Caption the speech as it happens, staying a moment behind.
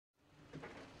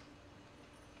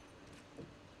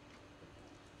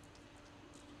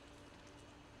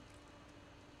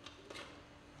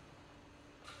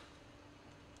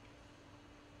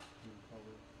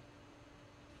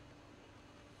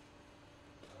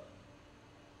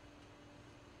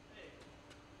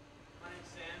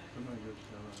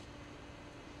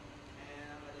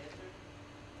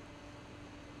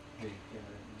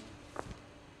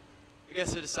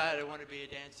guess I decided I wanted to be a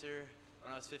dancer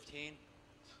when I was 15,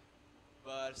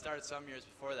 but I started some years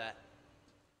before that.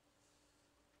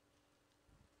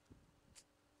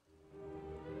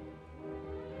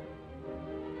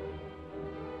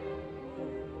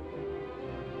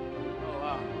 Oh,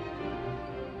 wow.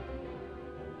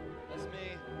 That's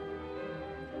me.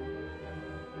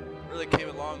 Really came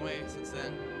a long way since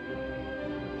then.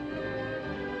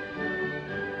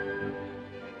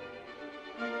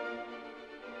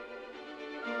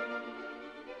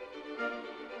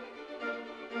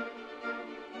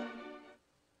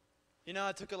 You know,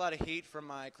 I took a lot of heat from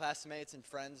my classmates and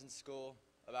friends in school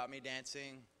about me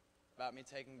dancing, about me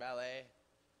taking ballet.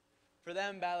 For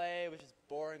them, ballet was just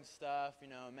boring stuff, you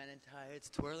know, men in tights,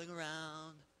 twirling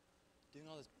around, doing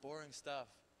all this boring stuff.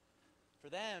 For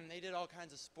them, they did all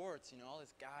kinds of sports, you know, all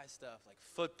this guy stuff like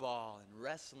football and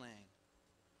wrestling.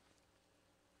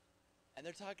 And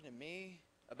they're talking to me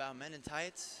about men in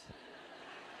tights.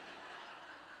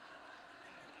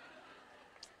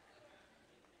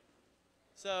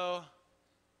 So,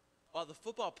 while the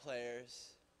football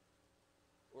players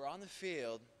were on the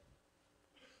field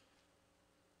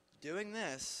doing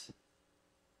this,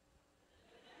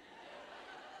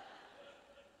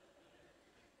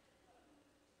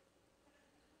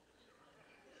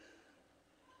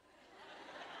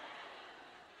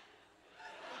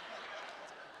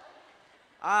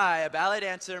 I, a ballet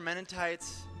dancer, men in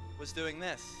tights, was doing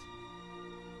this.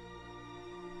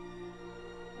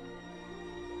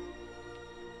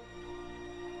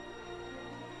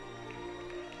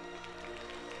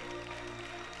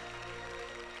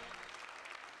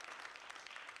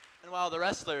 And while the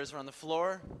wrestlers were on the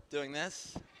floor doing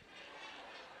this,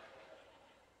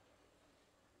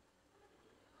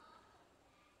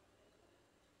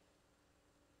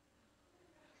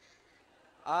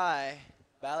 I,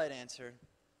 ballet dancer,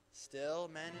 still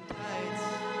men in tights,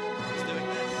 was doing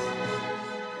this.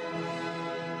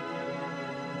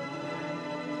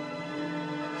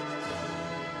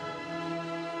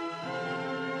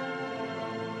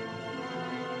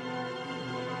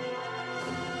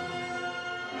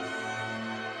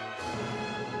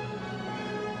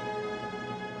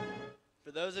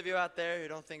 For those of you out there who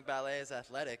don't think ballet is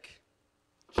athletic,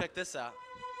 check this out.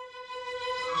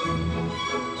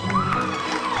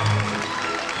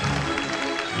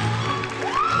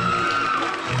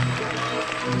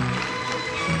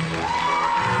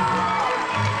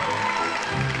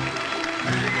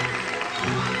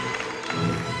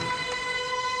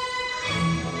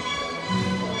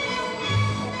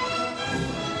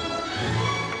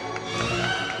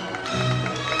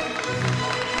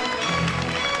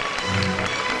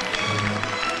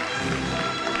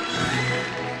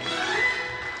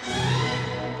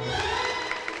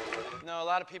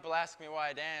 A lot of people ask me why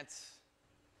I dance,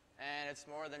 and it's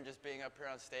more than just being up here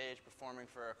on stage performing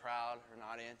for a crowd or an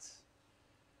audience.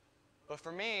 But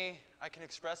for me, I can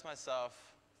express myself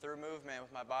through movement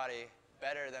with my body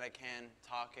better than I can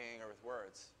talking or with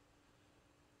words.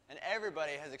 And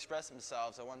everybody has expressed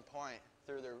themselves at one point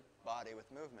through their body with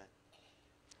movement.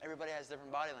 Everybody has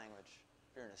different body language.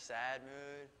 If you're in a sad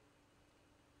mood,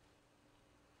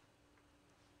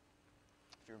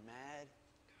 if you're mad,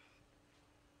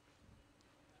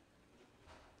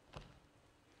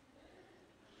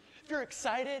 if you're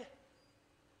excited,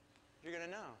 you're going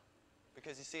to know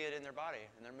because you see it in their body,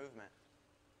 in their movement.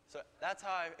 So that's how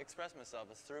I express myself,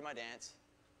 is through my dance,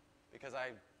 because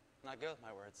I'm not good with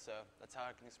my words, so that's how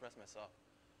I can express myself.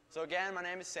 So again, my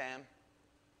name is Sam,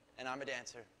 and I'm a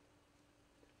dancer.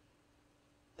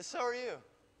 And so are you.